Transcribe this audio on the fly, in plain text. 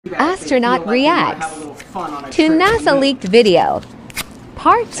Astronaut reacts to NASA leaked video.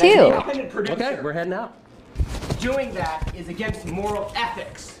 Part 2. Okay, we're heading out. Doing that is against moral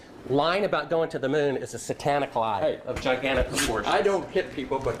ethics. Lying about going to the moon is a satanic lie of gigantic proportions. I don't hit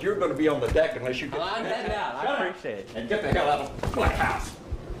people, but you're going to be on the deck unless you get... I'm heading out. I appreciate it. And get the hell out of the Black House.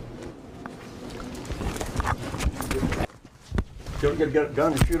 You get a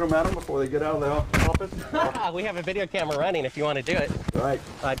gun and shoot them at them before they get out of the office? We have a video camera running if you want to do it. All right.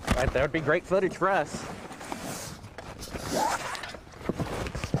 That would be great footage for us.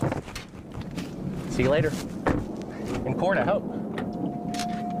 See you later. In court, I hope.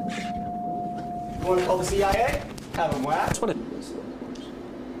 You want to call the CIA? Have them whacked. That's what it is.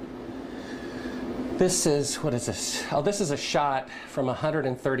 This is, what is this? Oh, this is a shot from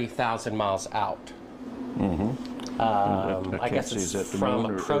 130,000 miles out. I guess it's from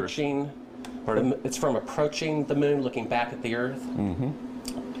approaching. It's from approaching the moon, looking back at the Earth.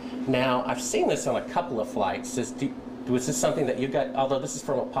 Now, I've seen this on a couple of flights. Was this something that you got? Although this is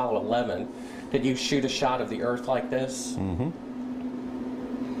from Apollo 11, did you shoot a shot of the Earth like this?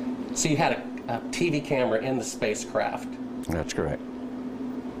 So you had a TV camera in the spacecraft. That's correct.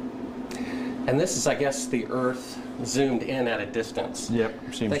 And this is, I guess, the Earth zoomed in at a distance. Yep,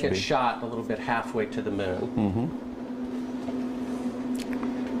 seems to be. They get shot a little bit halfway to the moon.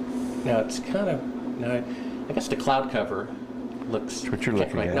 Now it's kind of, now I guess the cloud cover looks. That's what you're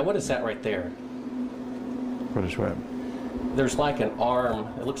looking at. Now what is that right there? What is what? There's like an arm.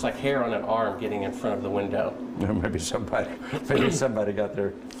 It looks like hair on an arm getting in front of the window. Maybe somebody got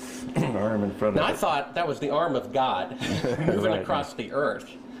their arm in front Now of I it. thought that was the arm of God moving across the Earth.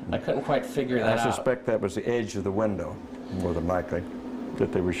 I couldn't quite figure that out. I suspect that was the edge of the window, more than likely,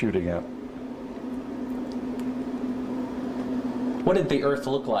 that they were shooting at. What did the Earth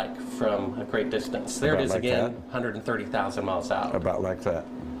look like from a great distance? There it is again, 130,000 miles out. About like that.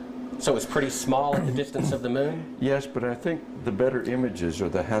 So it's pretty small at the distance of the moon? Yes, but I think the better images are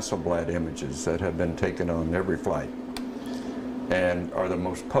the Hasselblad images that have been taken on every flight and are the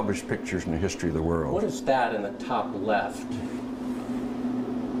most published pictures in the history of the world. What is that in the top left?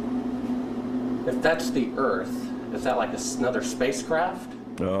 If that's the Earth, is that like another spacecraft?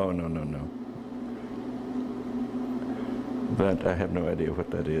 No. That, I have no idea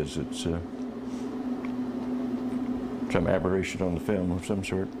what that is. It's some aberration on the film of some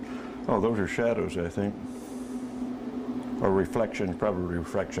sort. Oh, those are shadows, I think. Or reflections, probably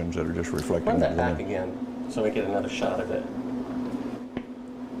reflections that are just reflecting. Run that back again so we get another shot of it.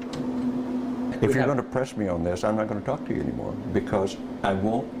 If you're going to press me on this, I'm not going to talk to you anymore because I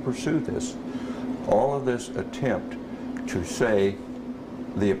won't pursue this. All of this attempt to say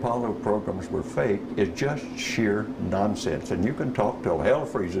the Apollo programs were fake is just sheer nonsense. And you can talk till hell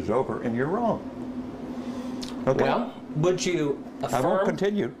freezes over and you're wrong. Okay? Well, would you affirm? I won't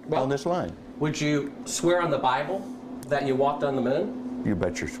continue on this line. Would you swear on the Bible that you walked on the moon? You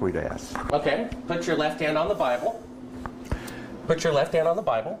bet your sweet ass. Okay, put your left hand on the Bible. Put your left hand on the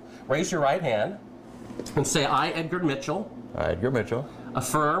Bible. Raise your right hand and say, I, Edgar Mitchell. I, Edgar Mitchell.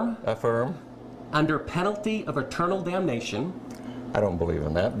 Affirm. Affirm. Under penalty of eternal damnation. I don't believe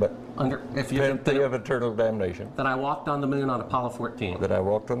in that, but penalty of eternal damnation. That I walked on the moon on Apollo 14. That I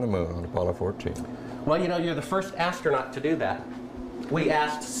walked on the moon on Apollo 14. Well, you know, you're the first astronaut to do that. We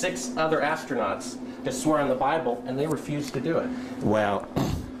asked 6 other astronauts to swear on the Bible, and they refused to do it. Well,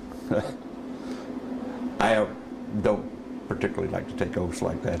 I don't particularly like to take oaths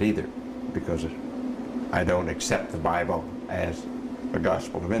like that either, because I don't accept the Bible as a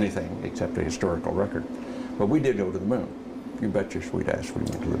gospel of anything except a historical record. But we did go to the moon. You bet your sweet ass we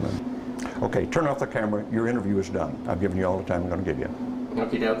went to the moon. Okay, turn off the camera. Your interview is done. I've given you all the time I'm going to give you.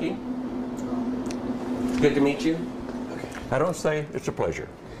 Okie dokie. Good to meet you. I don't say it's a pleasure.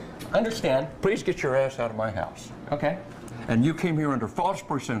 Understand. Please get your ass out of my house. Okay. And you came here under false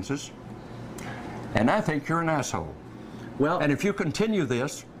pretenses, and I think you're an asshole. Well, and if you continue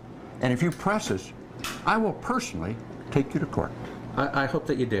this, and if you press us, I will personally take you to court. I hope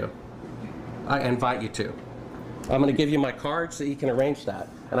that you do. I invite you to. I'm going to give you my card so you can arrange that.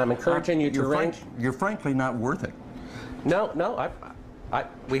 And I'm encouraging you to arrange. You're frankly not worth it. No,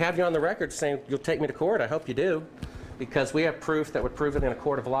 we have you on the record saying you'll take me to court. I hope you do. Because we have proof that would prove it in a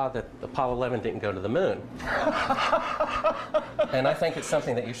court of law that Apollo 11 didn't go to the moon. And I think it's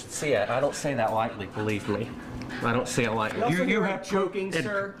something that you should see. I don't say that lightly, believe me. I don't say it lightly. You have joking,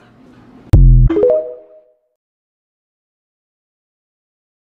 sir.